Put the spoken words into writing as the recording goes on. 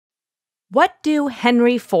What do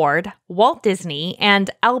Henry Ford, Walt Disney, and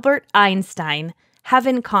Albert Einstein have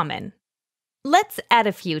in common? Let's add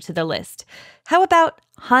a few to the list. How about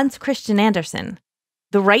Hans Christian Andersen,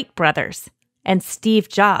 the Wright brothers, and Steve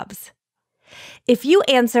Jobs? If you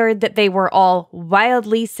answered that they were all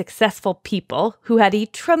wildly successful people who had a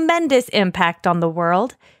tremendous impact on the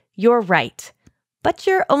world, you're right. But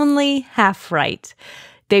you're only half right.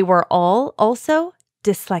 They were all also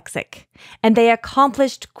dyslexic, and they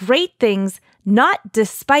accomplished great things not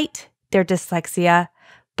despite their dyslexia,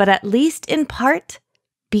 but at least in part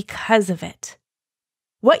because of it.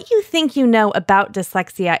 What you think you know about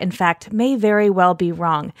dyslexia, in fact, may very well be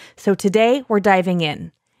wrong. So today we're diving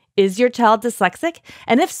in. Is your child dyslexic?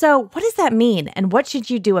 And if so, what does that mean? And what should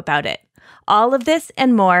you do about it? All of this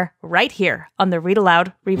and more right here on the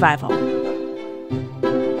Read-Aloud Revival.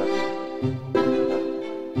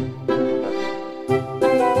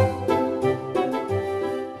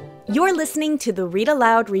 You're listening to the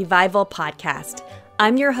Read-Aloud Revival podcast.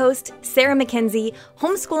 I'm your host, Sarah Mackenzie,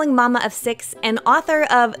 homeschooling mama of 6 and author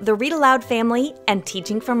of The Read-Aloud Family and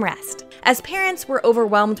Teaching from Rest. As parents, we're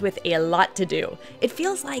overwhelmed with a lot to do. It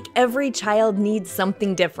feels like every child needs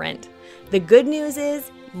something different. The good news is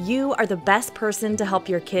you are the best person to help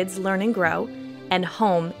your kids learn and grow, and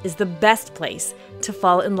home is the best place to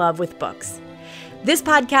fall in love with books. This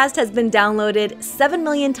podcast has been downloaded 7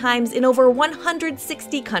 million times in over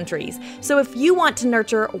 160 countries. So if you want to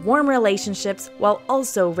nurture warm relationships while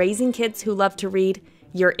also raising kids who love to read,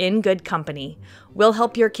 you're in good company. We'll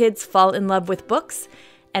help your kids fall in love with books,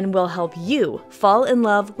 and we'll help you fall in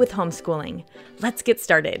love with homeschooling. Let's get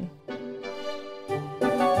started.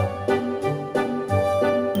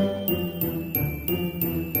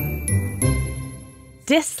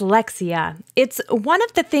 Dyslexia. It's one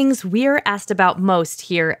of the things we're asked about most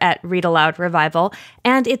here at Read-Aloud Revival,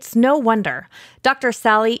 and it's no wonder. Dr.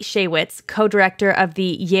 Sally Shaywitz, co-director of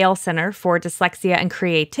the Yale Center for Dyslexia and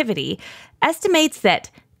Creativity, estimates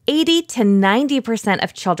that 80 to 90%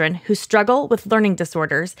 of children who struggle with learning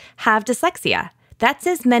disorders have dyslexia. That's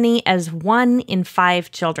as many as 1 in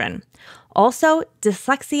 5 children. Also,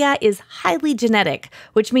 dyslexia is highly genetic,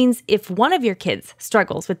 which means if one of your kids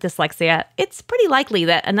struggles with dyslexia, it's pretty likely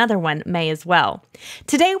that another one may as well.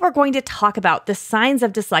 Today, we're going to talk about the signs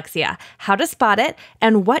of dyslexia, how to spot it,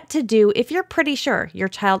 and what to do if you're pretty sure your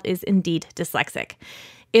child is indeed dyslexic.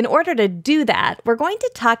 In order to do that, we're going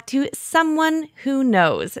to talk to someone who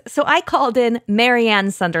knows. So I called in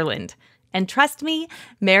Marianne Sunderland. And trust me,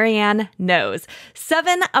 Marianne knows.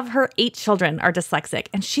 7 of her 8 children are dyslexic,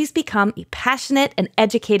 and she's become a passionate and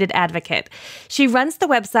educated advocate. She runs the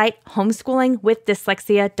website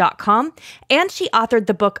homeschoolingwithdyslexia.com, and she authored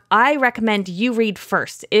the book I recommend you read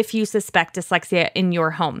first if you suspect dyslexia in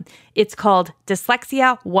your home. It's called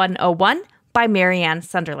Dyslexia 101 by Marianne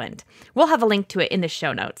Sunderland. We'll have a link to it in the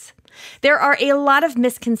show notes. There are a lot of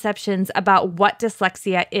misconceptions about what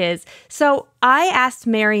dyslexia is, so I asked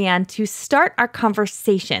Marianne to start our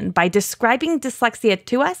conversation by describing dyslexia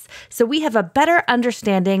to us so we have a better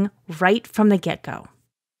understanding right from the get-go.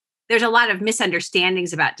 There's a lot of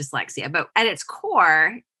misunderstandings about dyslexia, but at its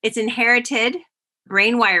core, it's inherited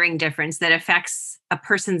brain wiring difference that affects a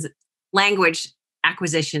person's language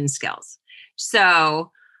acquisition skills.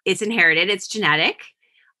 So it's inherited, it's genetic.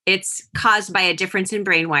 It's caused by a difference in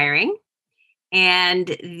brain wiring.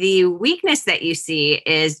 And the weakness that you see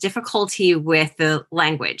is difficulty with the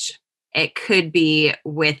language. It could be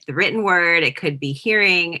with the written word. It could be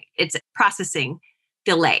hearing. It's processing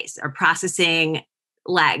delays or processing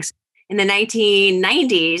lags. In the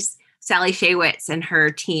 1990s, Sally Shaywitz and her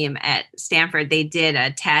team at Stanford, they did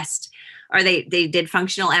a test, or they did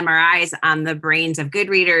functional MRIs on the brains of good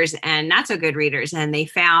readers and not so good readers. And they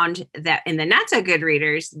found that in the not so good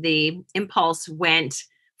readers, the impulse went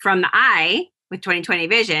from the eye with 20/20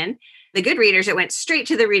 vision. The good readers, it went straight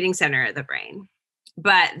to the reading center of the brain.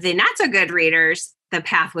 But the not so good readers, the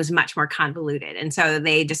path was much more convoluted. And so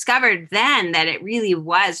they discovered then that it really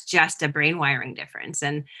was just a brain wiring difference.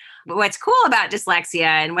 And what's cool about dyslexia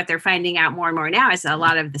and what they're finding out more and more now is a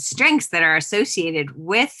lot of the strengths that are associated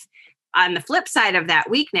with, on the flip side of that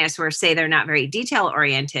weakness, where say they're not very detail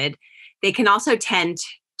oriented, they can also tend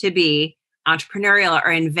to be entrepreneurial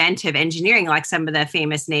or inventive engineering, like some of the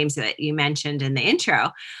famous names that you mentioned in the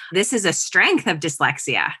intro. This is a strength of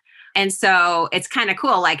dyslexia. And so it's kind of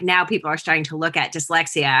cool. Like now people are starting to look at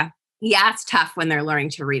dyslexia. Yeah, it's tough when they're learning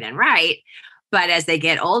to read and write, but as they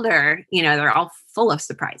get older, they're all full of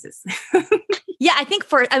surprises. Yeah, I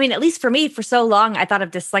think at least for me, for so long, I thought of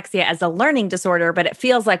dyslexia as a learning disorder, but it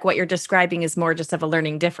feels like what you're describing is more just of a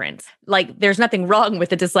learning difference. Like there's nothing wrong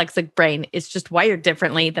with a dyslexic brain. It's just wired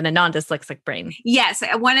differently than a non-dyslexic brain. Yes.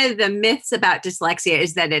 One of the myths about dyslexia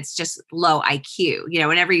is that it's just low IQ.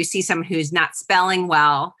 Whenever you see someone who's not spelling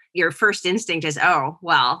well, your first instinct is, oh,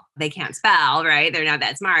 well, they can't spell, right? They're not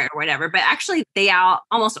that smart or whatever. But actually, they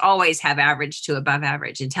almost always have average to above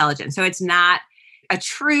average intelligence. So it's not a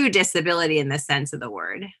true disability in the sense of the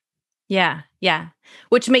word. Yeah. Yeah.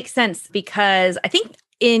 Which makes sense because I think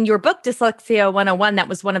in your book, Dyslexia 101, that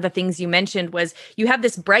was one of the things you mentioned was you have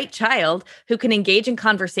this bright child who can engage in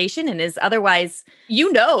conversation and is otherwise,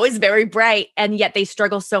 is very bright. And yet they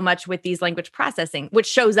struggle so much with these language processing, which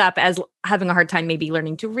shows up as having a hard time maybe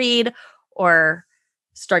learning to read or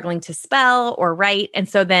struggling to spell or write. And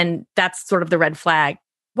so then that's sort of the red flag.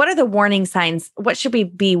 What are the warning signs? What should we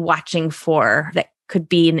be watching for that could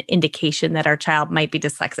be an indication that our child might be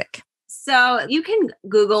dyslexic? So you can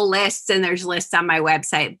Google lists, and there's lists on my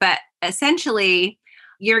website, but essentially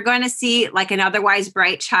you're going to see like an otherwise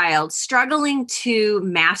bright child struggling to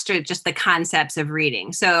master just the concepts of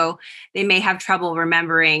reading. So they may have trouble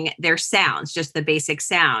remembering their sounds, just the basic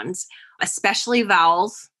sounds, especially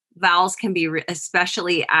vowels. Vowels can be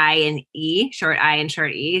especially I and E, short I and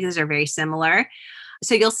short E. These are very similar.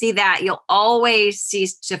 So you'll see that. You'll always see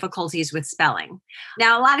difficulties with spelling.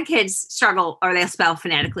 Now, a lot of kids struggle or they'll spell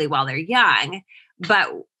phonetically while they're young, but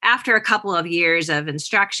after a couple of years of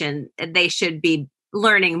instruction, they should be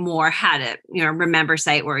learning more how to, remember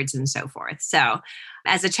sight words and so forth. So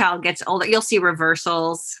as a child gets older, you'll see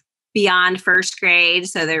reversals beyond first grade.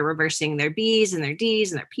 So they're reversing their B's and their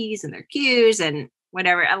D's and their P's and their Q's and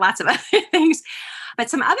whatever, lots of other things. But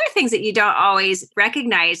some other things that you don't always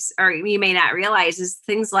recognize or you may not realize is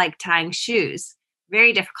things like tying shoes.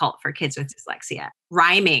 Very difficult for kids with dyslexia.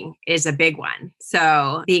 Rhyming is a big one.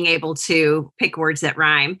 So being able to pick words that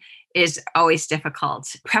rhyme is always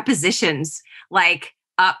difficult. Prepositions like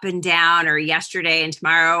up and down or yesterday and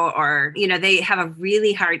tomorrow, or, they have a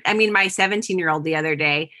really hard, my 17-year-old the other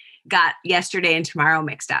day got yesterday and tomorrow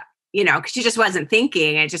mixed up. Because she just wasn't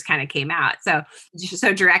thinking, it just kind of came out. So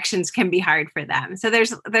directions can be hard for them. So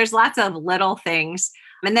there's lots of little things.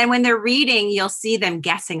 And then when they're reading, you'll see them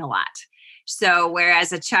guessing a lot. So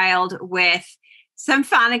whereas a child with some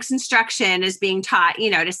phonics instruction is being taught,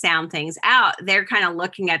 to sound things out, they're kind of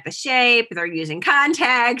looking at the shape, they're using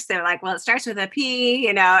context. They're like, well, it starts with a P,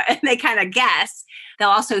 and they kind of guess. They'll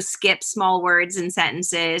also skip small words and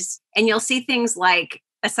sentences. And you'll see things like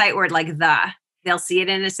a sight word like the. They'll see it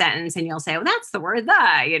in a sentence and you'll say, well, that's the word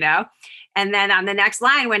the, And then on the next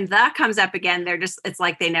line, when the comes up again, it's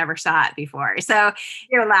like they never saw it before. So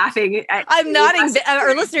you're laughing. I'm nodding.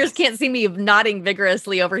 Our listeners can't see me nodding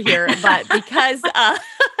vigorously over here, but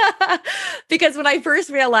because when I first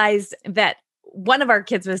realized that one of our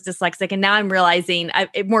kids was dyslexic, and now I'm realizing, I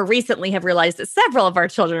more recently have realized that several of our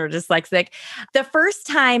children are dyslexic. The first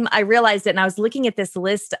time I realized it, and I was looking at this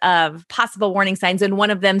list of possible warning signs, and one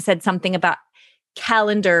of them said something about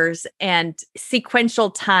calendars and sequential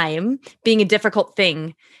time being a difficult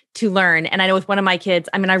thing to learn. And I know with one of my kids,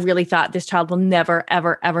 I really thought this child will never,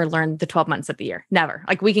 ever, ever learn the 12 months of the year. Never.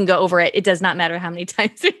 Like we can go over it. It does not matter how many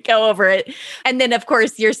times we go over it. And then of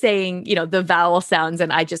course you're saying, the vowel sounds.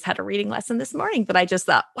 And I just had a reading lesson this morning that I just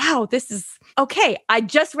thought, wow, this is okay. I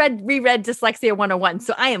just reread Dyslexia 101.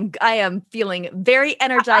 So I am feeling very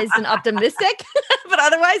energized and optimistic, but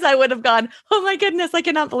otherwise I would have gone, oh my goodness, I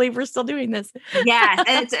cannot believe we're still doing this. Yes.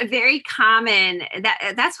 And it's a very common,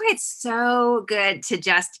 that's why it's so good to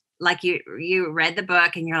just, like you read the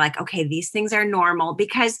book and you're like, okay, these things are normal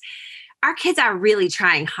because our kids are really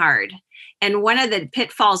trying hard. And one of the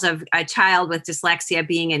pitfalls of a child with dyslexia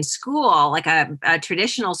being in school, like a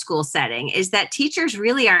traditional school setting, is that teachers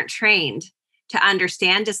really aren't trained to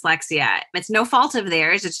understand dyslexia. It's no fault of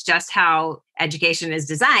theirs. It's just how education is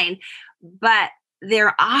designed, but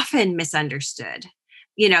they're often misunderstood.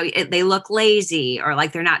 They look lazy or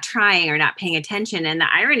like they're not trying or not paying attention. And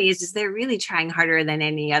the irony is they're really trying harder than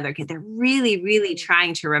any other kid. They're really, really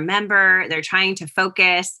trying to remember. They're trying to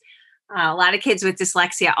focus. A lot of kids with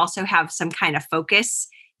dyslexia also have some kind of focus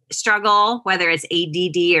struggle, whether it's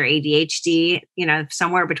ADD or ADHD,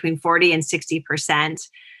 somewhere between 40 and 60%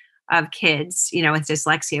 of kids, with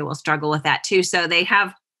dyslexia will struggle with that too. So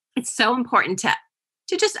it's so important to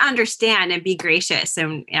just understand and be gracious.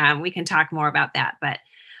 And we can talk more about that, but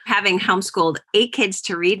having homeschooled 8 kids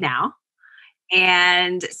to read now,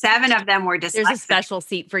 and 7 of them were dyslexic. There's a special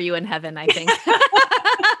seat for you in heaven, I think.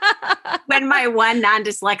 When my one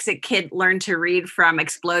non-dyslexic kid learned to read from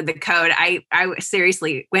Explode the Code, I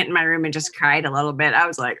seriously went in my room and just cried a little bit. I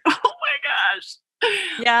was like, oh my gosh,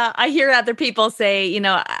 Yeah, I hear other people say,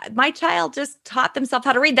 my child just taught themselves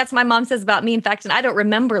how to read. That's what my mom says about me. In fact, and I don't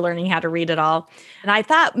remember learning how to read at all. And I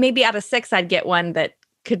thought maybe out of 6, I'd get one that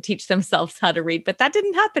could teach themselves how to read, but that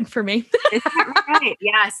didn't happen for me. Is that right?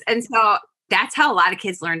 Yes. And so that's how a lot of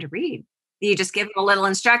kids learn to read. You just give them a little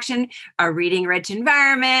instruction, a reading rich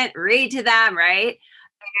environment, read to them, right?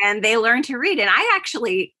 And they learn to read. And I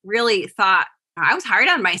actually really thought I was hard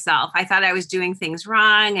on myself. I thought I was doing things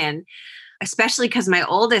wrong. And especially because my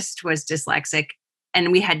oldest was dyslexic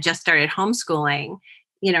and we had just started homeschooling,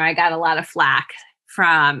 I got a lot of flack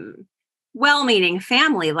from well-meaning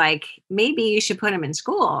family, like, maybe you should put him in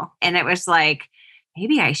school. And it was like,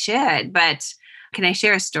 maybe I should, but can I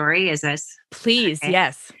share a story? Is this? Please, Okay.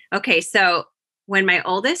 yes. Okay. So when my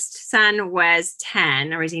oldest son was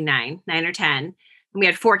 10, or was he 9 or 10, and we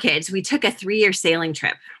had 4 kids, we took a 3-year sailing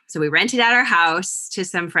trip. So we rented out our house to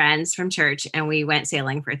some friends from church and we went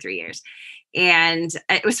sailing for 3 years. And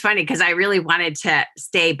it was funny because I really wanted to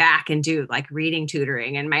stay back and do like reading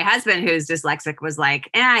tutoring. And my husband, who's dyslexic, was like,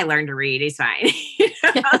 I learned to read. He's fine.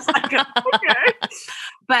 I was like, okay.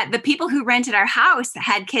 But the people who rented our house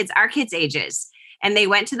had kids, our kids' ages, and they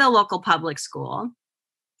went to the local public school.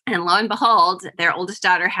 And lo and behold, their oldest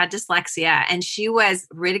daughter had dyslexia and she was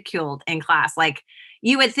ridiculed in class. Like,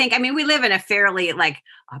 you would think, we live in a fairly like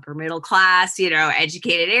upper middle class,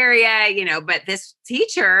 educated area, but this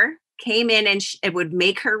teacher came in and it would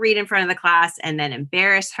make her read in front of the class and then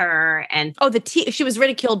embarrass her. And she was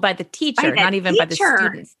ridiculed by the teacher, not even by the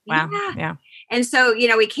students. Wow. Yeah. And so,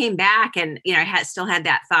 we came back and, I still had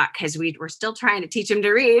that thought because we were still trying to teach him to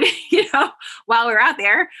read, while we were out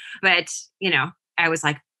there. But, I was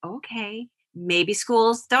like, okay, maybe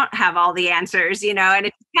schools don't have all the answers, and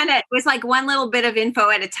it was like one little bit of info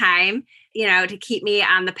at a time, to keep me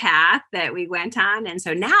on the path that we went on. And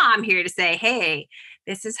so now I'm here to say, hey,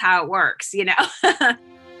 this is how it works,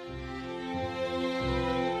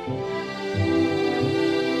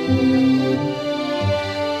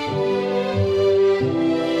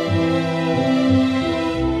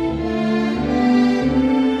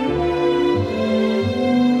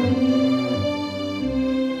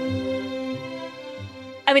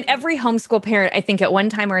 Every homeschool parent, I think at one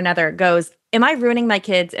time or another goes, am I ruining my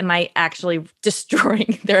kids? Am I actually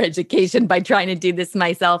destroying their education by trying to do this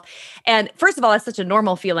myself? And first of all, that's such a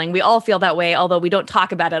normal feeling. We all feel that way, although we don't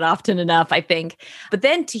talk about it often enough, I think. But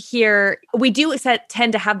then to hear, we do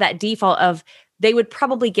tend to have that default of, they would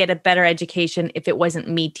probably get a better education if it wasn't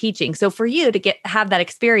me teaching. So for you to have that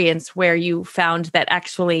experience where you found that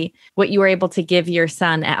actually what you were able to give your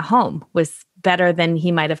son at home was better than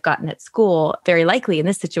he might have gotten at school, very likely in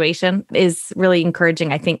this situation, is really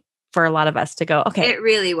encouraging, I think, for a lot of us to go, okay. It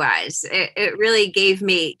really was. It really gave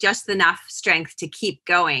me just enough strength to keep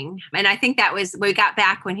going. And I think that was, we got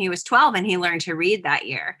back when he was 12 and he learned to read that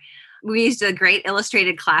year. We used the great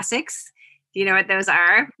illustrated classics. Do you know what those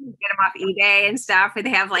are? You get them off eBay and stuff, where they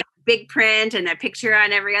have like big print and a picture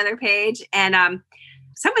on every other page. And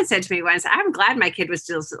someone said to me once, I'm glad my kid was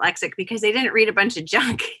dyslexic because they didn't read a bunch of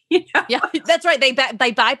junk. Yeah, that's right. They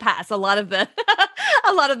bypass a lot of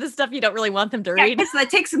the stuff you don't really want them to read. Because it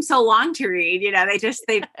takes them so long to read.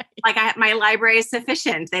 My library is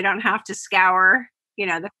sufficient. They don't have to scour, the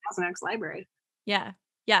Thousand Oaks Library. Yeah.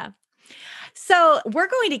 Yeah. So we're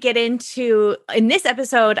going to get into, in this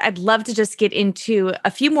episode, I'd love to just get into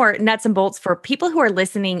a few more nuts and bolts for people who are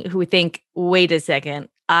listening who think, wait a second,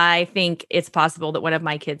 I think it's possible that one of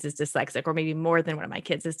my kids is dyslexic, or maybe more than one of my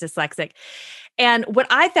kids is dyslexic. And what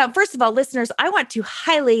I found, first of all, listeners, I want to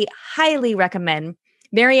highly, highly recommend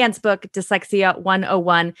Marianne's book, Dyslexia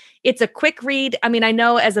 101. It's a quick read. I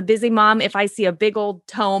know as a busy mom, if I see a big old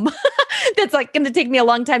tome that's like going to take me a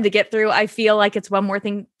long time to get through, I feel like it's one more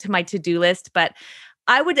thing to my to-do list. But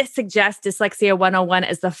I would suggest Dyslexia 101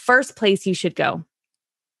 as the first place you should go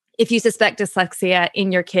if you suspect dyslexia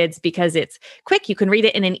in your kids, because it's quick. You can read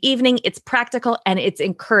it in an evening. It's practical and it's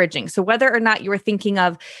encouraging. So whether or not you're thinking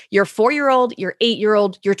of your 4-year-old, your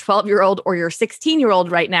 8-year-old, your 12-year-old, or your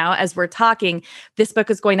 16-year-old right now, as we're talking, this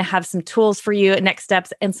book is going to have some tools for you, next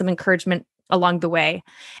steps, and some encouragement along the way.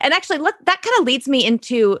 And actually, that kind of leads me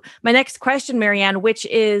into my next question, Marianne, which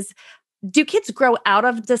is, do kids grow out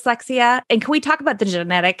of dyslexia? And can we talk about the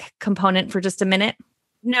genetic component for just a minute?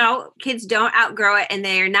 No, kids don't outgrow it and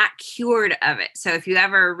they are not cured of it. So if you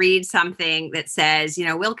ever read something that says,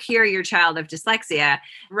 we'll cure your child of dyslexia,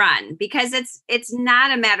 run, because it's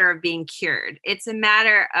not a matter of being cured. It's a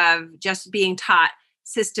matter of just being taught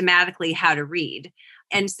systematically how to read.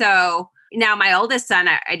 And so Now, my oldest son,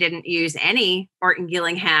 I didn't use any Orton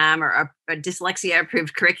Gillingham or a dyslexia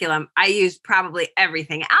approved curriculum. I used probably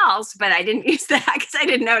everything else, but I didn't use that because I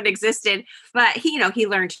didn't know it existed. But he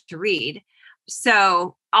learned to read.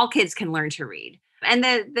 So all kids can learn to read. And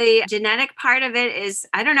the genetic part of it is,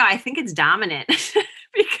 I don't know, I think it's dominant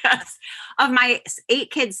because of my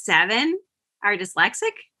 8 kids, 7 are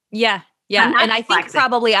dyslexic. Yeah. Yeah. And I think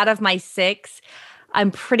probably out of my 6,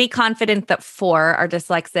 I'm pretty confident that 4 are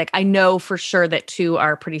dyslexic. I know for sure that 2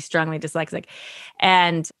 are pretty strongly dyslexic,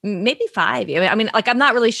 and maybe 5. I mean, like, I'm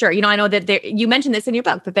not really sure. I know that you mentioned this in your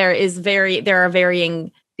book, that there are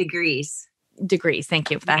varying degrees.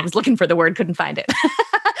 Thank you for that. I was looking for the word, couldn't find it.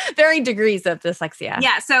 Varying degrees of dyslexia.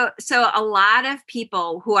 Yeah. So a lot of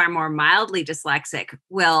people who are more mildly dyslexic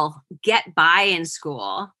will get by in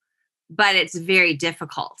school, but it's very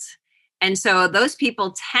difficult. And so those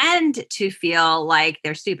people tend to feel like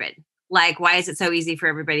they're stupid. Like, why is it so easy for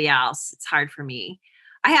everybody else? It's hard for me.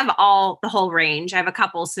 I have the whole range. I have a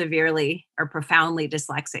couple severely or profoundly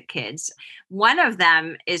dyslexic kids. One of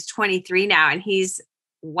them is 23 now, and he's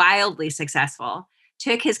wildly successful.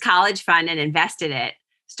 Took his college fund and invested it,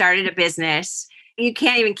 started a business. You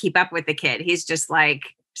can't even keep up with the kid. He's just like,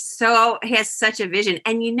 he has such a vision.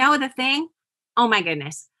 And the thing, oh my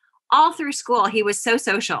goodness, all through school, he was so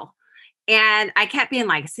social. And I kept being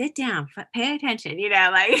like, sit down, pay attention,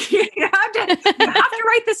 like you have to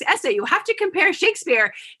write this essay. You have to compare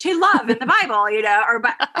Shakespeare to love in the Bible,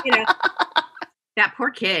 that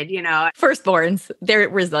poor kid, Firstborns, they're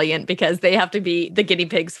resilient because they have to be the guinea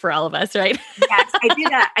pigs for all of us, right? Yes,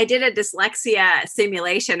 I did a dyslexia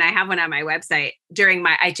simulation. I have one on my website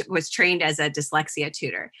I was trained as a dyslexia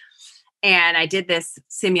tutor. And I did this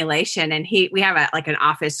simulation, and we have an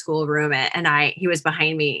office school room, and he was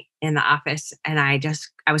behind me in the office, and I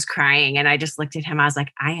was crying, and I just looked at him. I was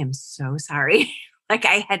like, I am so sorry. Like,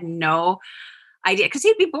 I had no idea, because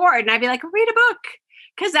he'd be bored and I'd be like, read a book.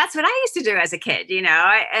 Because that's what I used to do as a kid,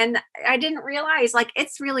 and I didn't realize, like,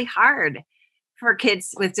 it's really hard for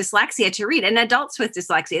kids with dyslexia to read, and adults with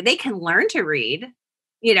dyslexia, they can learn to read.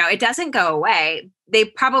 It doesn't go away. They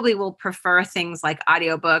probably will prefer things like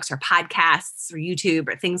audiobooks or podcasts or YouTube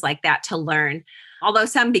or things like that to learn. Although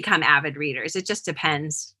some become avid readers. It just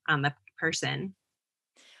depends on the person.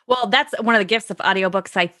 Well, that's one of the gifts of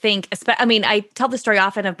audiobooks, I think. I tell the story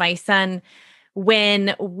often of my son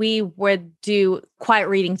when we would do quiet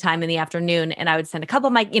reading time in the afternoon, and I would send a couple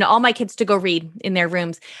of my, all my kids to go read in their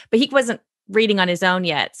rooms, but he wasn't reading on his own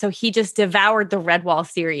yet. So he just devoured the Redwall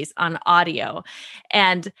series on audio.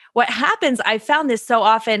 And what happens, I found this so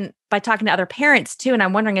often by talking to other parents too, and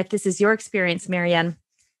I'm wondering if this is your experience, Marianne,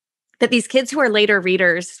 that these kids who are later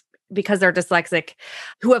readers because they're dyslexic,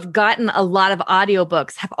 who have gotten a lot of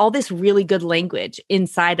audiobooks, have all this really good language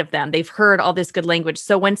inside of them. They've heard all this good language.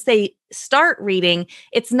 So once they start reading,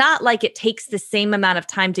 it's not like it takes the same amount of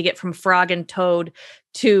time to get from Frog and Toad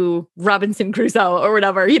to Robinson Crusoe or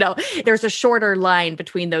whatever. There's a shorter line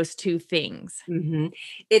between those two things. Mm-hmm.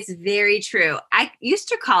 It's very true. I used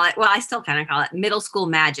to call it, I still kind of call it middle school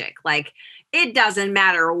magic. Like, it doesn't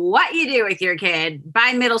matter what you do with your kid,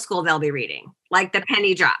 by middle school, they'll be reading. Like, the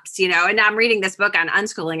penny drops, and I'm reading this book on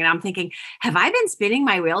unschooling, and I'm thinking, have I been spinning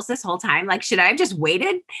my wheels this whole time? Like, should I have just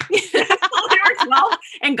waited until they were 12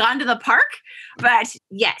 and gone to the park? But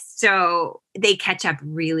yes, so they catch up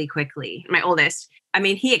really quickly. My oldest,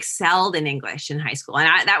 he excelled in English in high school.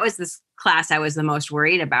 And that was this class I was the most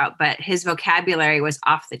worried about, but his vocabulary was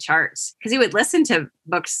off the charts because he would listen to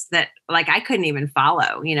books that, like, I couldn't even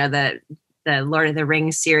follow, the Lord of the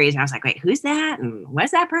Rings series. And I was like, wait, who's that? And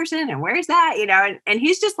what's that person? And where's that? And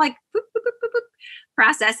he's just like boop, boop, boop, boop, boop,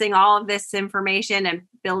 processing all of this information and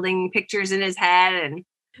building pictures in his head. And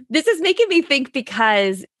this is making me think,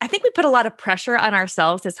 because I think we put a lot of pressure on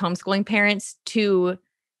ourselves as homeschooling parents to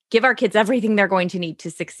give our kids everything they're going to need to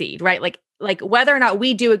succeed, right? Like whether or not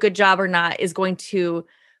we do a good job or not is going to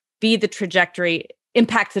be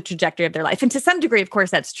impact the trajectory of their life. And to some degree, of course,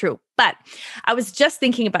 that's true. But I was just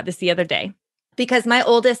thinking about this the other day, because my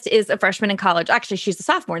oldest is a freshman in college. Actually, she's a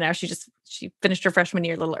sophomore now. She finished her freshman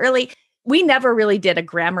year a little early. We never really did a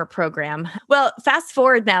grammar program. Well, fast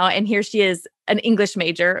forward now, and here she is, an English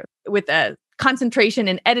major with a concentration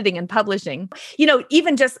in editing and publishing.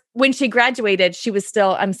 Even just when she graduated, she was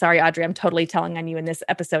still, I'm sorry, Audrey, I'm totally telling on you in this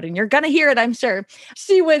episode, and you're going to hear it, I'm sure.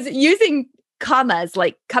 She was using commas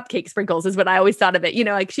like cupcake sprinkles is what I always thought of it.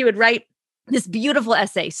 Like, she would write this beautiful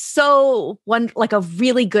essay, like a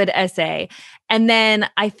really good essay. And then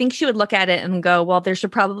I think she would look at it and go, well, there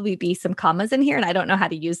should probably be some commas in here and I don't know how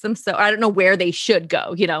to use them. So I don't know where they should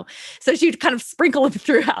go, So she'd kind of sprinkle them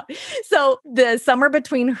throughout. So the summer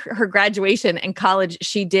between her graduation and college,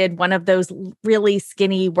 she did one of those really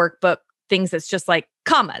skinny workbook things that's just like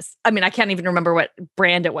commas. I mean, I can't even remember what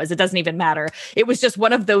brand it was. It doesn't even matter. It was just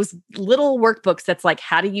one of those little workbooks that's like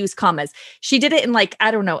how to use commas. She did it in like, I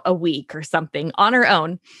don't know, a week or something on her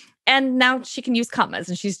own. And now she can use commas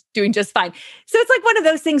and she's doing just fine. So it's like one of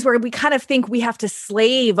those things where we kind of think we have to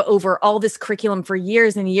slave over all this curriculum for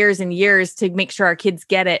years and years and years to make sure our kids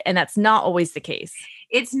get it. And that's not always the case.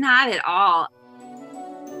 It's not at all.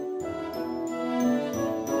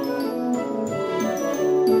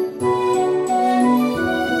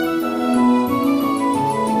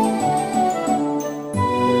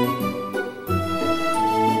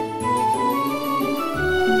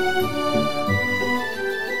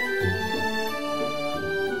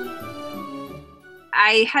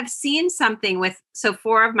 I have seen something so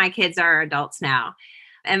 4 of my kids are adults now.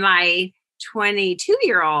 And my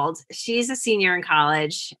 22-year-old, she's a senior in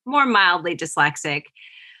college, more mildly dyslexic,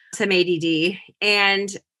 some ADD.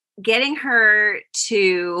 And getting her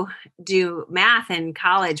to do math in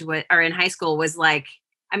college or in high school was like,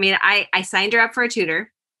 I mean, I signed her up for a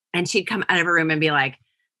tutor and she'd come out of her room and be like,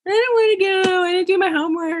 I don't want to go. I didn't do my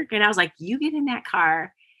homework. And I was like, you get in that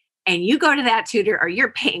car and you go to that tutor or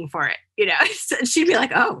you're paying for it, So she'd be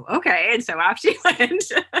like, oh, okay. And so off she went.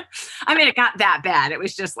 I mean, it got that bad. It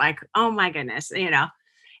was just like, oh my goodness,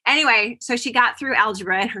 Anyway, so she got through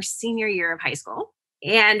algebra in her senior year of high school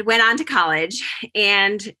and went on to college.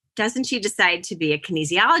 And doesn't she decide to be a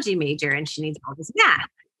kinesiology major and she needs all this math?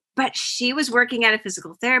 But she was working at a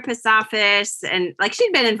physical therapist's office and like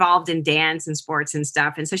she'd been involved in dance and sports and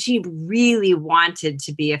stuff. And so she really wanted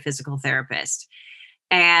to be a physical therapist.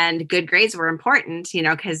 And good grades were important,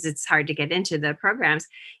 because it's hard to get into the programs.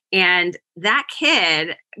 And that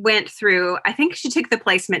kid went through, I think she took the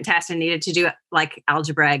placement test and needed to do like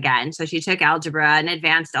algebra again. So she took algebra and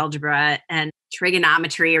advanced algebra and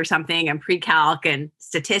trigonometry or something and pre-calc and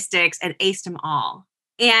statistics and aced them all.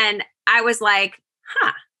 And I was like,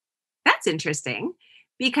 that's interesting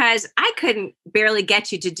because I couldn't barely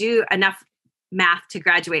get you to do enough math to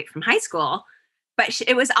graduate from high school. But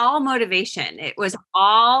it was all motivation. It was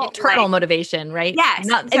all internal motivation, right? Yes.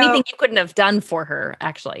 Not anything you couldn't have done for her,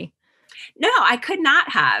 actually. No, I could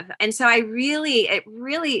not have. And so I've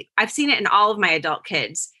seen it in all of my adult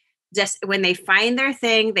kids. Just when they find their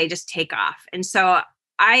thing, they just take off. And so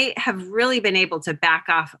I have really been able to back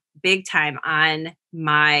off big time on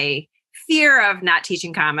my fear of not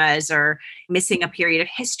teaching commas or missing a period of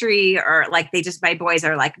history, or like my boys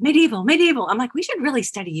are like medieval. I'm like, we should really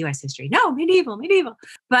study US history. No, medieval.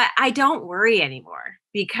 But I don't worry anymore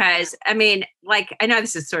because I mean, like, I know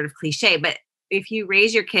this is sort of cliche, but if you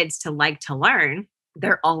raise your kids to like to learn,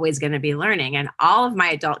 they're always going to be learning. And all of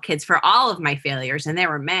my adult kids, for all of my failures, and there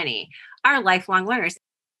were many, are lifelong learners.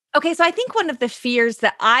 Okay. So I think one of the fears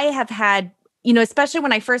that I have had, especially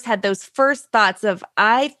when I first had those first thoughts of,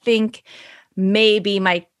 I think maybe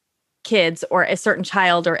my kids or a certain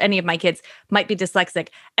child or any of my kids might be dyslexic.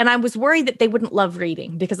 And I was worried that they wouldn't love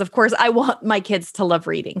reading because, of course, I want my kids to love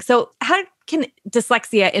reading. So how can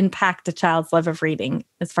dyslexia impact a child's love of reading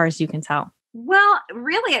as far as you can tell? Well,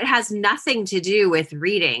 really, it has nothing to do with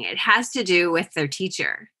reading. It has to do with their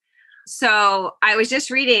teacher. So I was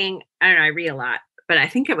just reading, I don't know, I read a lot, but I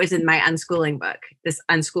think it was in my unschooling book, this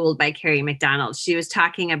Unschooled by Carrie McDonald. She was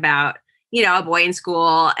talking about, a boy in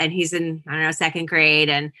school and he's in, I don't know, second grade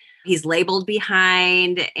and he's labeled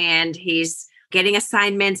behind and he's getting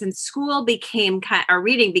assignments and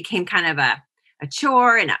reading became kind of a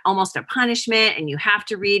chore and almost a punishment. And you have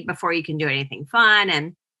to read before you can do anything fun.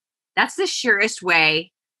 And that's the surest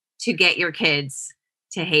way to get your kids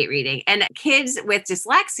to hate reading. And kids with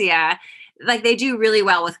dyslexia, like they do really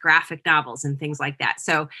well with graphic novels and things like that.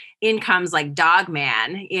 So in comes like Dog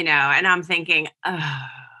Man, and I'm thinking,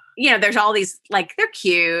 there's all these, like, they're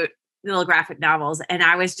cute little graphic novels. And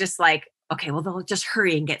I was just like, okay, well, they'll just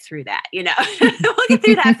hurry and get through that, we'll get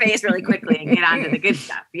through that phase really quickly and get on to the good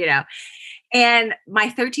stuff, And my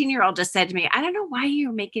 13-year-old just said to me, I don't know why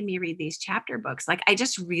you're making me read these chapter books. Like, I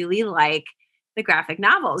just really like the graphic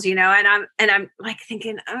novels, and I'm like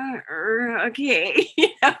thinking, okay,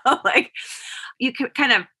 like you can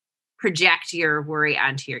kind of project your worry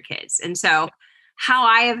onto your kids. And so how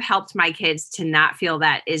I have helped my kids to not feel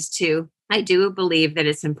that is I do believe that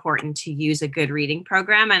it's important to use a good reading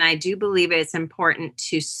program. And I do believe it's important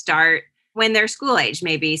to start when they're school age,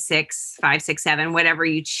 maybe 6, 5, 6, 7, whatever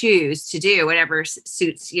you choose to do, whatever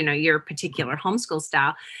suits, your particular homeschool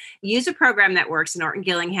style. Use a program that works, an Orton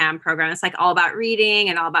Gillingham program. It's like all about reading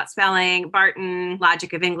and all about spelling. Barton,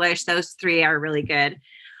 Logic of English, those 3 are really good.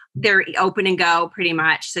 They're open and go pretty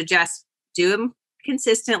much. So just do them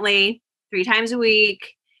consistently 3 times a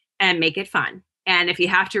week and make it fun. And if you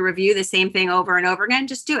have to review the same thing over and over again,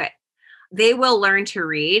 just do it. They will learn to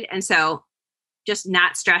read. And so just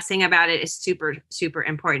not stressing about it is super, super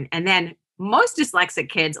important. And then most dyslexic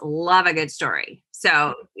kids love a good story.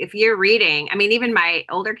 So if you're reading, I mean, even my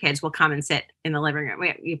older kids will come and sit in the living room.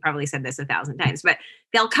 You probably said this 1,000 times, but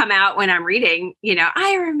they'll come out when I'm reading.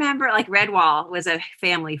 I remember like Redwall was a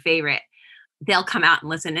family favorite. They'll come out and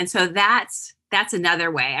listen. And so that's another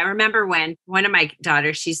way. I remember when one of my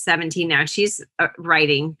daughters, she's 17 now, she's a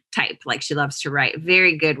writing type, like she loves to write,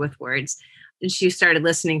 very good with words. And she started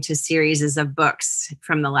listening to series of books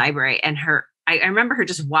from the library. And I remember her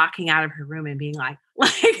just walking out of her room and being like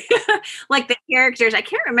the characters, I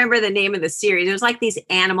can't remember the name of the series. It was like these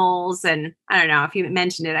animals. And I don't know if you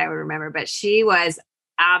mentioned it, I would remember, but she was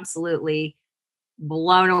absolutely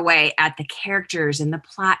blown away at the characters and the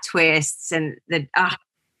plot twists and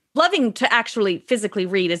loving to actually physically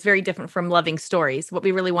read is very different from loving stories. What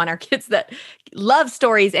we really want our kids that love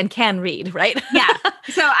stories and can read, right? Yeah.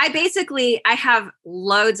 So I have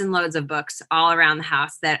loads and loads of books all around the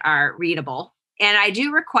house that are readable. And I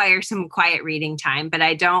do require some quiet reading time, but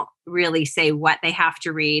I don't really say what they have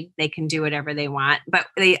to read. They can do whatever they want, but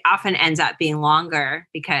they often ends up being longer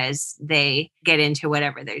because they get into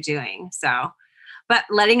whatever they're doing. But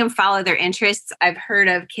letting them follow their interests. I've heard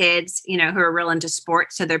of kids, who are real into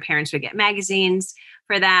sports. So their parents would get magazines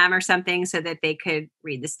for them or something so that they could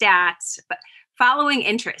read the stats. But following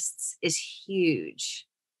interests is huge.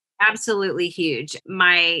 Absolutely huge.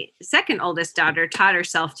 My second oldest daughter taught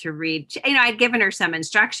herself to read. I'd given her some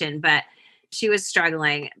instruction, but she was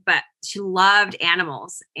struggling, but she loved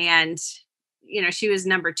animals. And, she was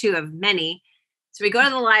number 2 of many. So we go to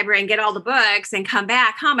the library and get all the books and come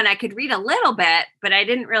back home, and I could read a little bit, but I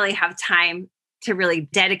didn't really have time to really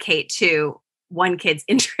dedicate to one kid's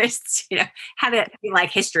interests, have it be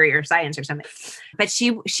like history or science or something. But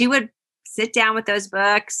she would sit down with those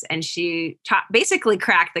books, and she basically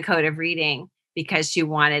cracked the code of reading because she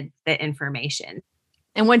wanted the information.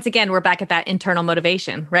 And once again, we're back at that internal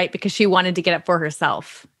motivation, right? Because she wanted to get it for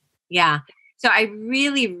herself. Yeah. So I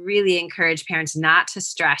really, really encourage parents not to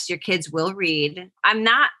stress. Your kids will read. I'm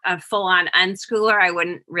not a full-on unschooler. I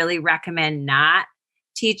wouldn't really recommend not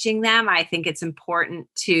teaching them. I think it's important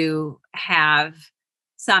to have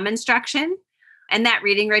some instruction and that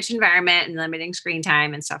reading rich environment and limiting screen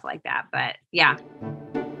time and stuff like that. But yeah.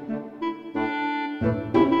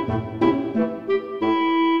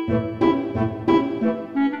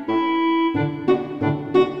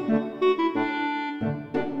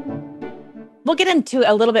 We'll get into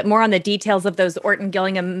a little bit more on the details of those Orton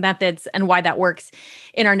Gillingham methods and why that works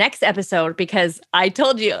in our next episode, because I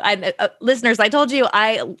told you, listeners,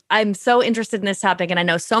 I'm so interested in this topic, and I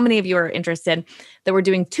know so many of you are interested that we're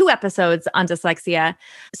doing 2 episodes on dyslexia.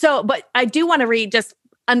 So, but I do want to just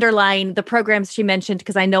underline the programs she mentioned,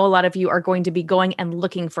 because I know a lot of you are going to be going and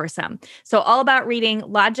looking for some. So All About Reading,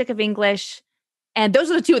 Logic of English, and those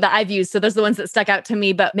are the 2 that I've used. So those are the ones that stuck out to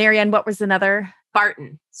me. But Marianne, what was another?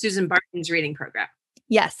 Susan Barton's reading program.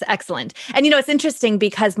 Yes. Excellent. And, it's interesting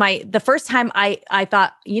because the first time I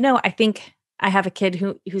thought, I think I have a kid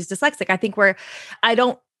who's dyslexic. I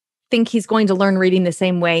don't think he's going to learn reading the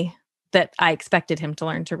same way that I expected him to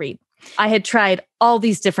learn to read. I had tried all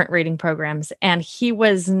these different reading programs, and he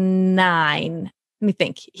was 9. Let me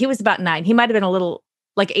think. He was about 9. He might've been a little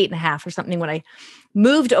like 8.5 or something when I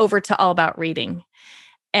moved over to All About Reading,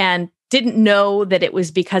 and didn't know that it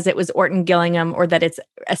was because it was Orton Gillingham or that it's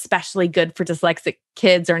especially good for dyslexic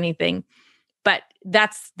kids or anything. But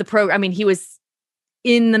that's the program. I mean, he was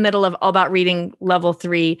in the middle of All About Reading level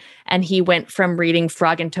 3, and he went from reading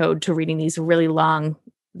Frog and Toad to reading these really long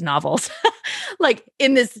novels, like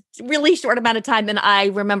in this really short amount of time. And I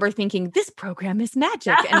remember thinking, this program is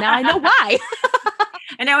magic. And now I know why.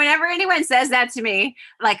 And now whenever anyone says that to me,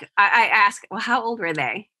 like I ask, well, how old were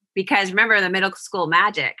they? Because remember the middle school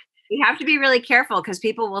magic. You have to be really careful, because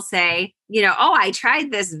people will say, I tried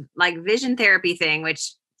this like vision therapy thing,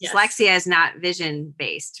 which dyslexia is not vision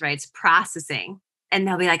based, right? It's processing. And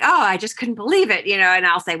they'll be like, oh, I just couldn't believe it, and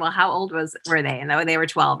I'll say, well, how old were they? And they were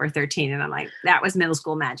 12 or 13. And I'm like, that was middle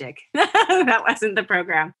school magic. That wasn't the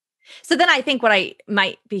program. So then I think what I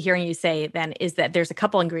might be hearing you say then is that there's a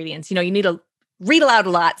couple ingredients. You need a read aloud a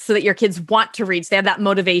lot so that your kids want to read. So they have that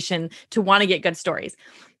motivation to want to get good stories.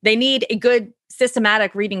 They need a good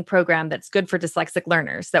systematic reading program that's good for dyslexic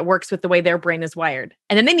learners, that works with the way their brain is wired.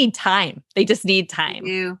 And then they need time. They just need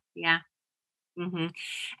time. Yeah. Mm-hmm.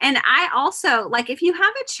 And I also, like, if you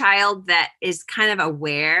have a child that is kind of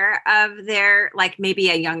aware of their, like maybe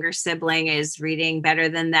a younger sibling is reading better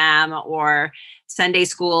than them, or Sunday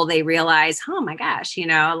school, they realize, oh my gosh,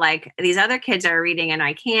 like these other kids are reading and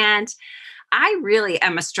I can't. I really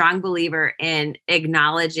am a strong believer in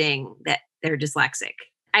acknowledging that they're dyslexic.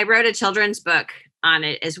 I wrote a children's book on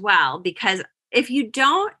it as well, because if you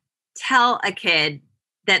don't tell a kid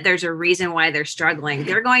that there's a reason why they're struggling,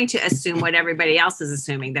 they're going to assume what everybody else is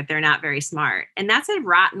assuming, that they're not very smart. And that's a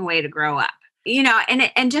rotten way to grow up,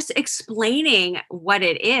 and just explaining what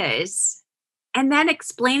it is, and then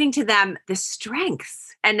explaining to them the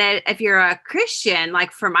strengths. And that if you're a Christian,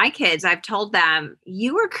 like for my kids, I've told them,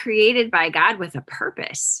 you were created by God with a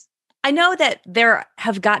purpose. I know that there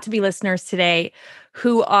have got to be listeners today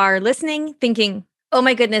who are listening, thinking, oh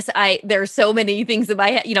my goodness, there are so many things in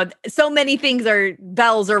my head, so many things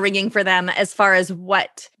bells are ringing for them as far as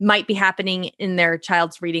what might be happening in their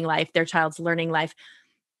child's reading life, their child's learning life.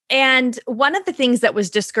 And one of the things that was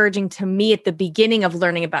discouraging to me at the beginning of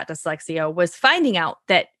learning about dyslexia was finding out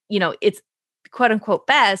that, it's quote unquote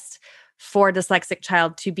best for a dyslexic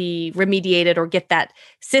child to be remediated or get that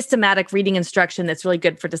systematic reading instruction that's really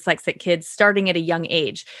good for dyslexic kids starting at a young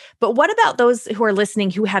age. But what about those who are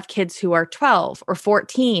listening who have kids who are 12 or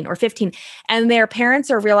 14 or 15 and their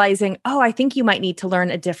parents are realizing, oh, I think you might need to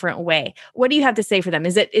learn a different way? What do you have to say for them?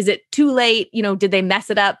 Is it too late? Did they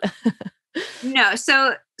mess it up? No.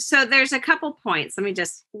 So there's a couple points.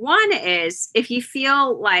 One is, if you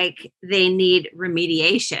feel like they need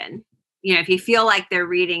remediation, if you feel like their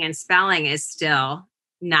reading and spelling is still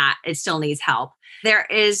it still needs help,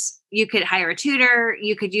 you could hire a tutor.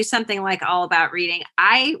 You could use something like All About Reading.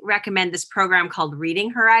 I recommend this program called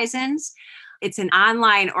Reading Horizons. It's an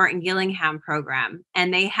online Orton Gillingham program,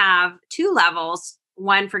 and they have 2 levels,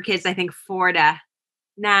 one for kids, I think 4 to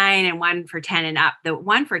 9, and one for 10 and up. The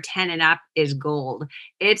one for 10 and up is gold.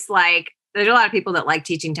 It's like, there's a lot of people that like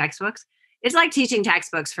teaching textbooks. It's like teaching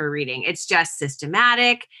textbooks for reading. It's just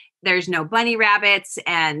systematic. There's no bunny rabbits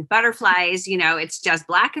and butterflies, it's just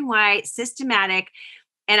black and white, systematic.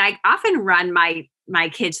 And I often run my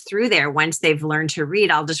kids through there once they've learned to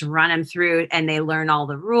read. I'll just run them through and they learn all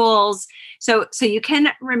the rules. So you can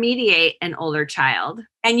remediate an older child,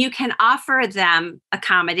 and you can offer them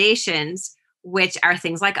accommodations, which are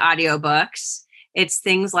things like audiobooks. It's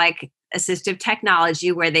things like assistive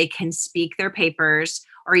technology where they can speak their papers,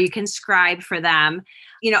 or you can scribe for them.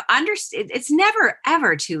 It's never,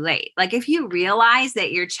 ever too late. Like, if you realize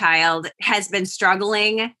that your child has been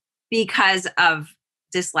struggling because of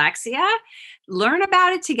dyslexia, learn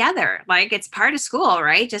about it together. Like, it's part of school,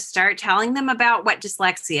 right? Just start telling them about what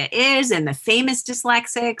dyslexia is and the famous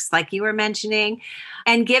dyslexics, like you were mentioning,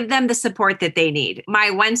 and give them the support that they need.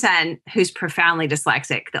 My one son, who's profoundly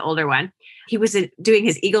dyslexic, the older one, he was doing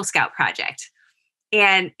his Eagle Scout project.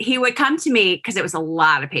 And he would come to me because it was a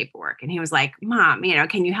lot of paperwork. And he was like, Mom,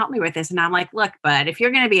 can you help me with this? And I'm like, look, bud, if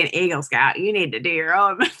you're going to be an Eagle Scout, you need to do your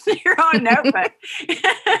own notebook.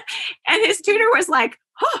 And his tutor was like,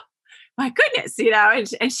 oh, my goodness,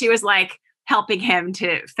 and she was like helping him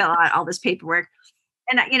to fill out all this paperwork.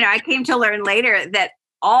 And, I came to learn later that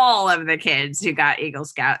all of the kids who got Eagle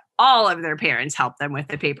Scout, all of their parents helped them with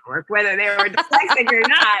the paperwork, whether they were dyslexic or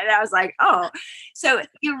not. And I was like, oh, so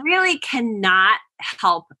you really cannot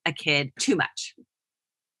help a kid too much.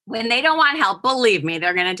 When they don't want help, believe me,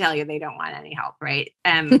 they're going to tell you they don't want any help, right?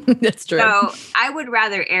 That's true. So I would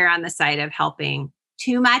rather err on the side of helping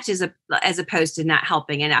too much as opposed to not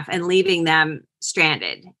helping enough and leaving them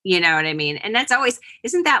stranded. You know what I mean? And that's always,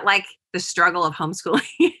 isn't that like the struggle of homeschooling?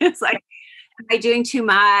 It's like, by doing too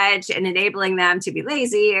much and enabling them to be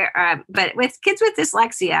lazy. But with kids with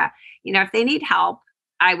dyslexia, if they need help,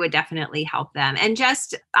 I would definitely help them. And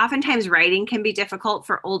just oftentimes writing can be difficult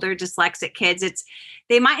for older dyslexic kids.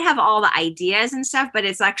 They might have all the ideas and stuff, but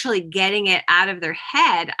it's actually getting it out of their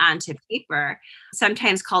head onto paper,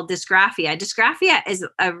 sometimes called dysgraphia. Dysgraphia is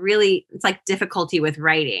it's like difficulty with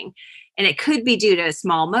writing. And it could be due to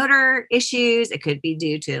small motor issues. It could be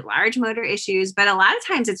due to large motor issues. But a lot of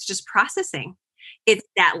times it's just processing. It's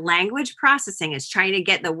that language processing. It's trying to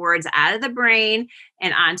get the words out of the brain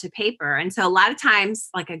and onto paper. And so a lot of times,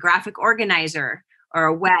 like a graphic organizer or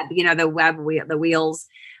a web, the wheels,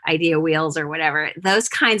 idea wheels or whatever, those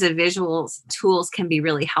kinds of visual tools can be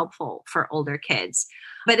really helpful for older kids.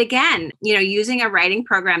 But again, using a writing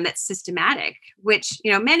program that's systematic, which,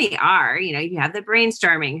 many are, you have the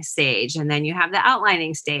brainstorming stage, and then you have the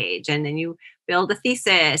outlining stage, and then you build a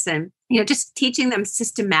thesis, and, just teaching them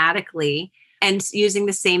systematically and using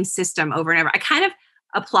the same system over and over. I kind of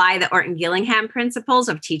apply the Orton-Gillingham principles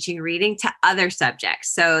of teaching reading to other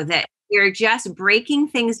subjects, so that you're just breaking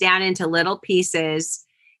things down into little pieces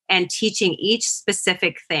and teaching each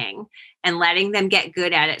specific thing and letting them get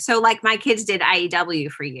good at it. So like my kids did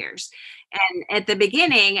IEW for years. And at the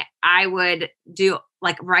beginning, I would do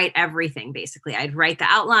write everything, basically. I'd write the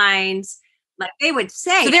outlines. Like they would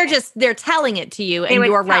say. So they're telling it to you and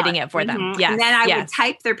you're writing it for them. Mm-hmm. Yes. And then I would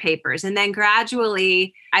type their papers. And then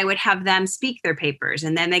gradually I would have them speak their papers.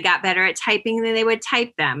 And then they got better at typing, and then they would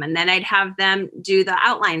type them. And then I'd have them do the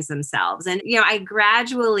outlines themselves. And, I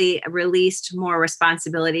gradually released more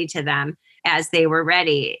responsibility to them as they were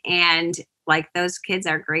ready. And those kids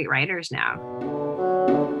are great writers now.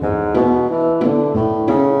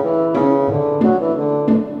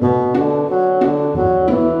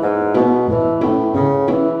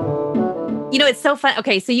 It's so fun.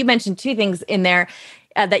 Okay, so you mentioned two things in there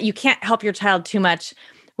that you can't help your child too much,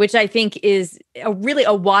 which I think is really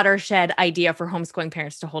a watershed idea for homeschooling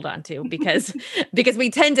parents to hold on to, because we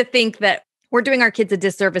tend to think that we're doing our kids a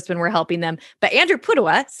disservice when we're helping them. But Andrew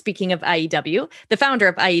Pudewa, speaking of IEW, the founder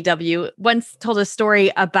of IEW, once told a story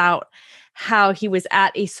about how he was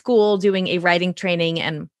at a school doing a writing training,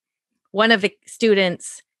 and one of the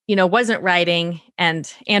students wasn't writing,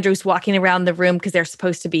 and Andrew's walking around the room because they're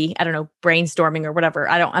supposed to be, I don't know, brainstorming or whatever.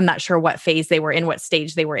 I'm not sure what phase they were in, what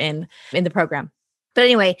stage they were in the program. But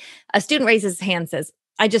anyway, a student raises his hand, says,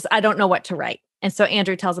 I don't know what to write. And so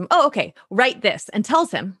Andrew tells him, oh, okay, write this, and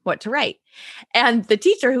tells him what to write. And the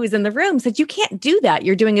teacher who was in the room said, you can't do that.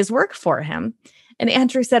 You're doing his work for him. And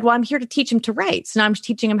Andrew said, well, I'm here to teach him to write. So now I'm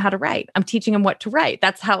teaching him how to write. I'm teaching him what to write.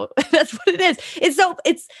 That's what it is.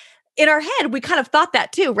 It's in our head, we kind of thought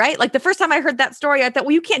that too, right? Like the first time I heard that story, I thought,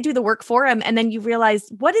 well, you can't do the work for him. And then you realize,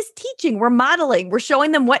 what is teaching? We're modeling. We're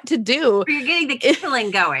showing them what to do. You're getting the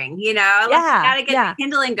kindling going, you got to get the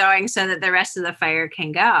kindling going so that the rest of the fire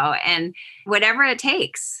can go. And whatever it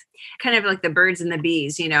takes, kind of like the birds and the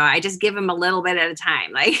bees, I just give them a little bit at a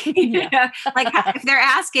time. If they're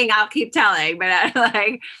asking, I'll keep telling, but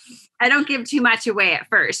I don't give too much away at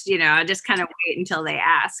first, I just kind of wait until they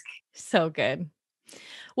ask. So good.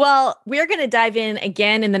 Well, we're going to dive in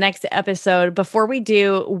again in the next episode. Before we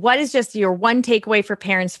do, what is just your one takeaway for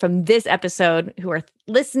parents from this episode who are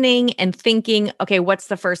listening and thinking, okay, what's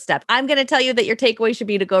the first step? I'm going to tell you that your takeaway should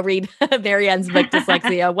be to go read Marianne's book,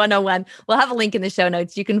 Dyslexia 101. We'll have a link in the show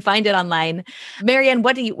notes. You can find it online. Marianne,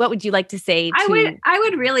 what would you like to say? I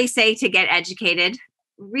would really say to get educated.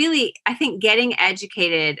 Really, I think getting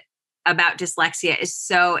educated about dyslexia is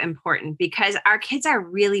so important, because our kids are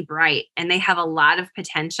really bright and they have a lot of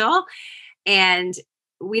potential, and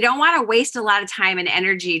we don't want to waste a lot of time and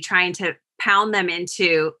energy trying to pound them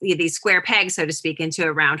into these square pegs, so to speak, into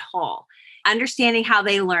a round hole. Understanding how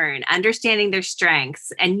they learn, understanding their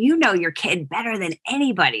strengths, and your kid better than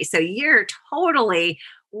anybody. So you're totally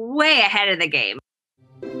way ahead of the game.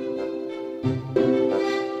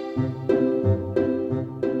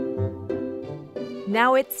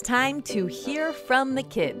 Now it's time to hear from the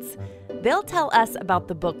kids. They'll tell us about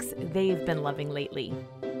the books they've been loving lately.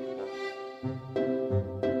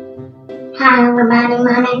 Hi everybody,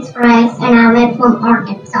 my name's Grace and I live from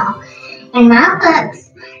Arkansas. And my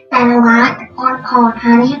books that I like are called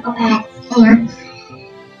Honey Hippopats and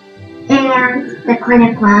The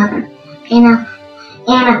Critter Club, and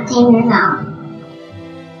I'm 10 years old.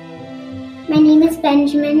 My name is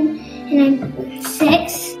Benjamin and I'm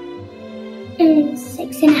 6 and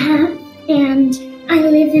 6.5, and I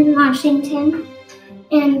live in Washington,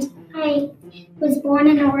 and I was born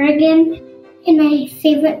in Oregon, and my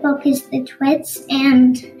favorite book is The Twits,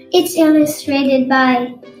 and it's illustrated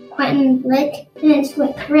by Quentin Blick, and it's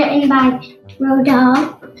written by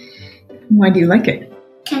Rodal. Why do you like it?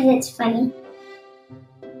 Because it's funny.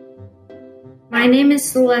 My name is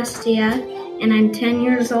Celestia, and I'm 10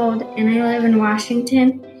 years old, and I live in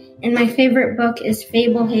Washington, and my favorite book is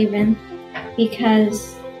Fablehaven,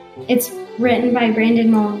 because it's written by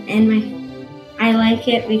Brandon Mull, and I like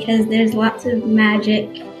it because there's lots of magic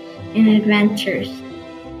and adventures.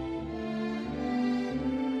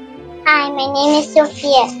 Hi, my name is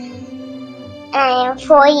Sophia. I am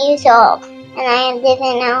 4 years old, and I live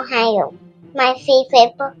in Ohio. My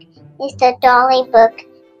favorite book is the Dolly book,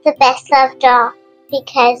 The Best Loved Doll,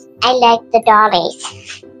 because I like the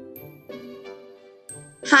dollies.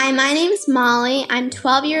 Hi, my name's Molly. I'm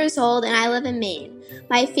 12 years old and I live in Maine.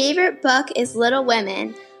 My favorite book is Little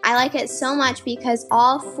Women. I like it so much because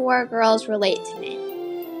all 4 girls relate to me.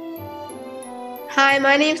 Hi,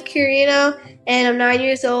 my name's Kirino, and I'm 9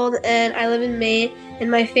 years old, and I live in Maine, and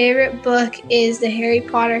my favorite book is the Harry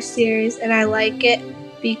Potter series, and I like it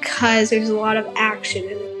because there's a lot of action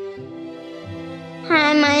in it.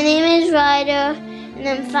 Hi, my name is Ryder, and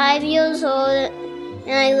I'm 5 years old,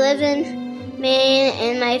 and I live in Maine,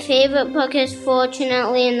 and my favorite book is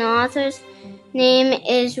Fortunately, and the author's name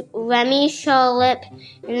is Remy Charlotte,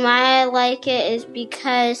 and why I like it is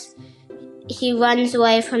because he runs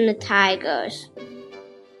away from the tigers.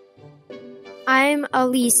 I'm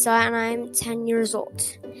Elisa, and I'm 10 years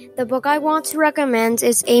old. The book I want to recommend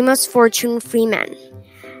is Amos Fortune Freeman.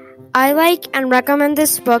 I like and recommend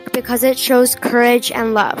this book because it shows courage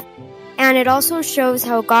and love. And it also shows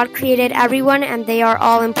how God created everyone and they are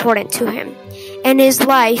all important to Him. In his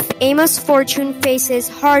life, Amos Fortune faces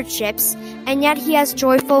hardships, and yet he has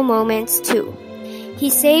joyful moments too. He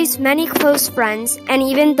saves many close friends, and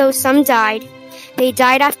even though some died, they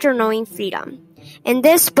died after knowing freedom. And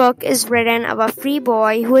this book is written of a free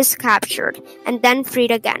boy who is captured and then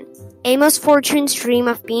freed again. Amos Fortune's dream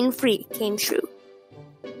of being free came true.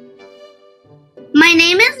 My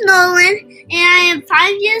name is Nolan, and I am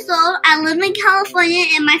 5 years old. I live in California,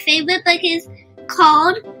 and my favorite book is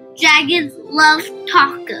called Dragons Love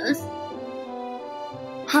Tacos.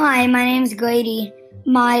 Hi, my name is Grady.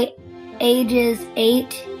 My age is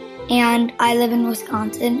 8, and I live in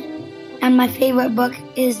Wisconsin. And my favorite book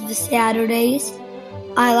is The Saturdays.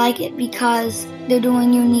 I like it because they're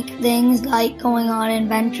doing unique things like going on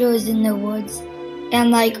adventures in the woods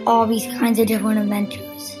and like all these kinds of different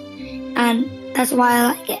adventures. And that's why I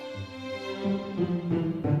like it.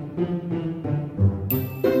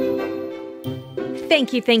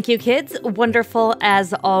 Thank you, kids. Wonderful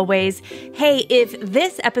as always. Hey, if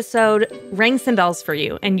this episode rang some bells for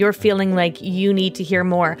you and you're feeling like you need to hear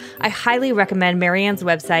more, I highly recommend Marianne's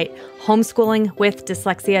website,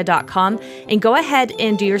 homeschoolingwithdyslexia.com, and go ahead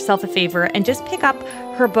and do yourself a favor and just pick up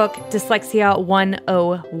her book, Dyslexia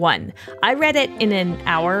 101. I read it in an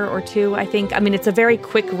hour or two, I think. I mean, it's a very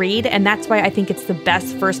quick read, and that's why I think it's the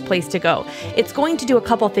best first place to go. It's going to do a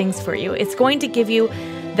couple things for you. It's going to give you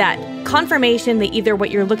that confirmation that either what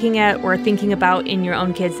you're looking at or thinking about in your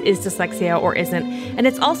own kids is dyslexia or isn't. And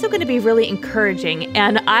it's also going to be really encouraging.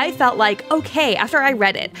 And I felt like, okay, after I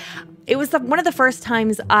read it, it was one of the first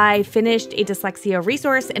times I finished a dyslexia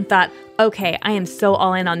resource and thought, okay, I am so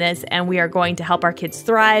all in on this, and we are going to help our kids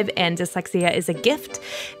thrive, and dyslexia is a gift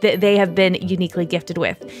that they have been uniquely gifted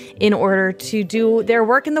with in order to do their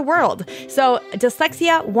work in the world. So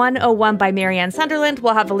Dyslexia 101 by Marianne Sunderland,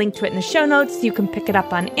 we'll have a link to it in the show notes. You can pick it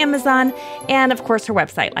up on Amazon, and of course her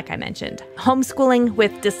website, like I mentioned,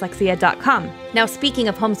 homeschoolingwithdyslexia.com. Now, speaking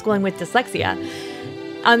of homeschooling with dyslexia,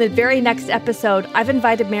 on the very next episode, I've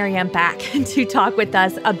invited Marianne back to talk with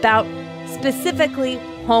us about specifically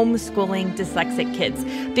homeschooling dyslexic kids.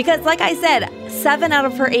 Because like I said, 7 out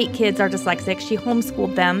of her 8 kids are dyslexic. She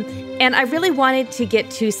homeschooled them. And I really wanted to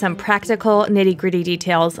get to some practical nitty-gritty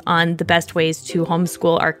details on the best ways to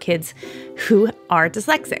homeschool our kids who are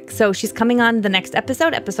dyslexic. So she's coming on the next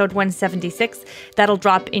episode, episode 176. That'll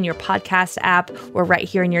drop in your podcast app or right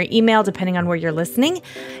here in your email, depending on where you're listening.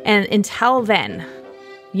 And until then,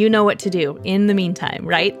 you know what to do in the meantime,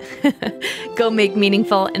 right? Go make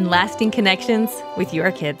meaningful and lasting connections with your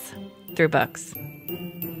kids through books.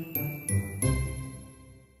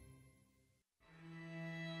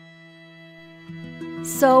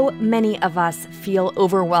 So many of us feel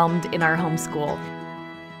overwhelmed in our homeschool.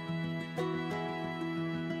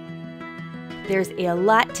 There's a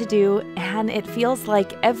lot to do, and it feels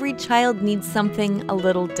like every child needs something a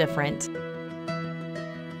little different.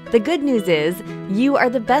 The good news is you are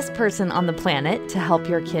the best person on the planet to help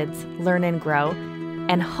your kids learn and grow,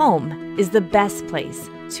 and home is the best place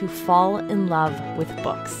to fall in love with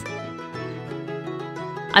books.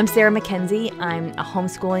 I'm Sarah Mackenzie. I'm a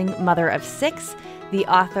homeschooling mother of 6, the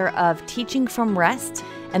author of Teaching from Rest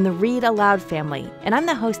and the Read-Aloud family, and I'm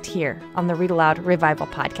the host here on the Read-Aloud Revival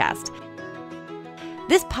podcast.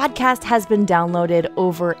 This podcast has been downloaded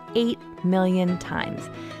over 8 million times.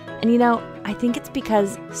 And you know, I think it's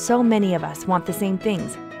because so many of us want the same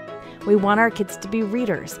things. We want our kids to be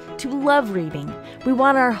readers, to love reading. We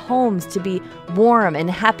want our homes to be warm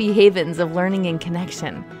and happy havens of learning and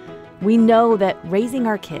connection. We know that raising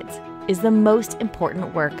our kids is the most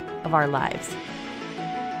important work of our lives.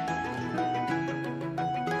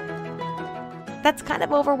 That's kind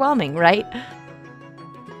of overwhelming, right?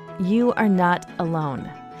 You are not alone.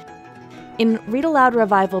 In Read-Aloud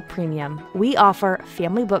Revival Premium, we offer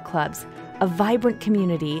family book clubs, a vibrant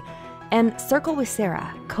community, and Circle with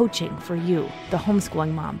Sarah, coaching for you, the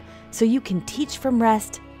homeschooling mom, so you can teach from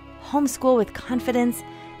rest, homeschool with confidence,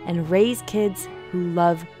 and raise kids who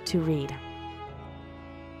love to read.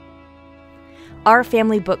 Our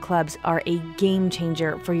family book clubs are a game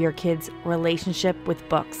changer for your kids' relationship with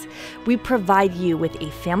books. We provide you with a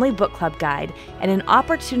family book club guide and an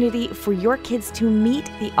opportunity for your kids to meet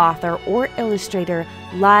the author or illustrator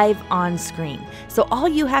live on screen. So all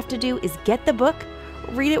you have to do is get the book,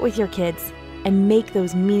 read it with your kids, and make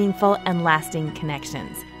those meaningful and lasting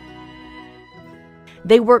connections.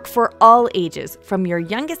 They work for all ages, from your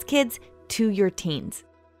youngest kids to your teens.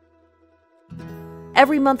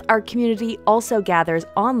 Every month, our community also gathers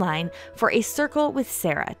online for a Circle with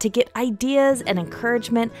Sarah to get ideas and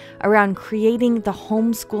encouragement around creating the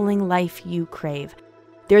homeschooling life you crave.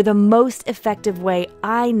 They're the most effective way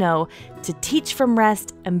I know to teach from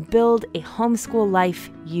rest and build a homeschool life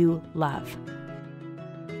you love.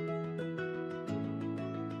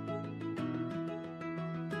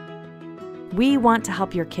 We want to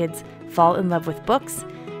help your kids fall in love with books,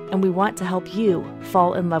 and we want to help you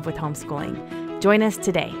fall in love with homeschooling. Join us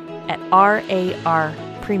today at RAR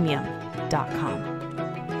Premium.com.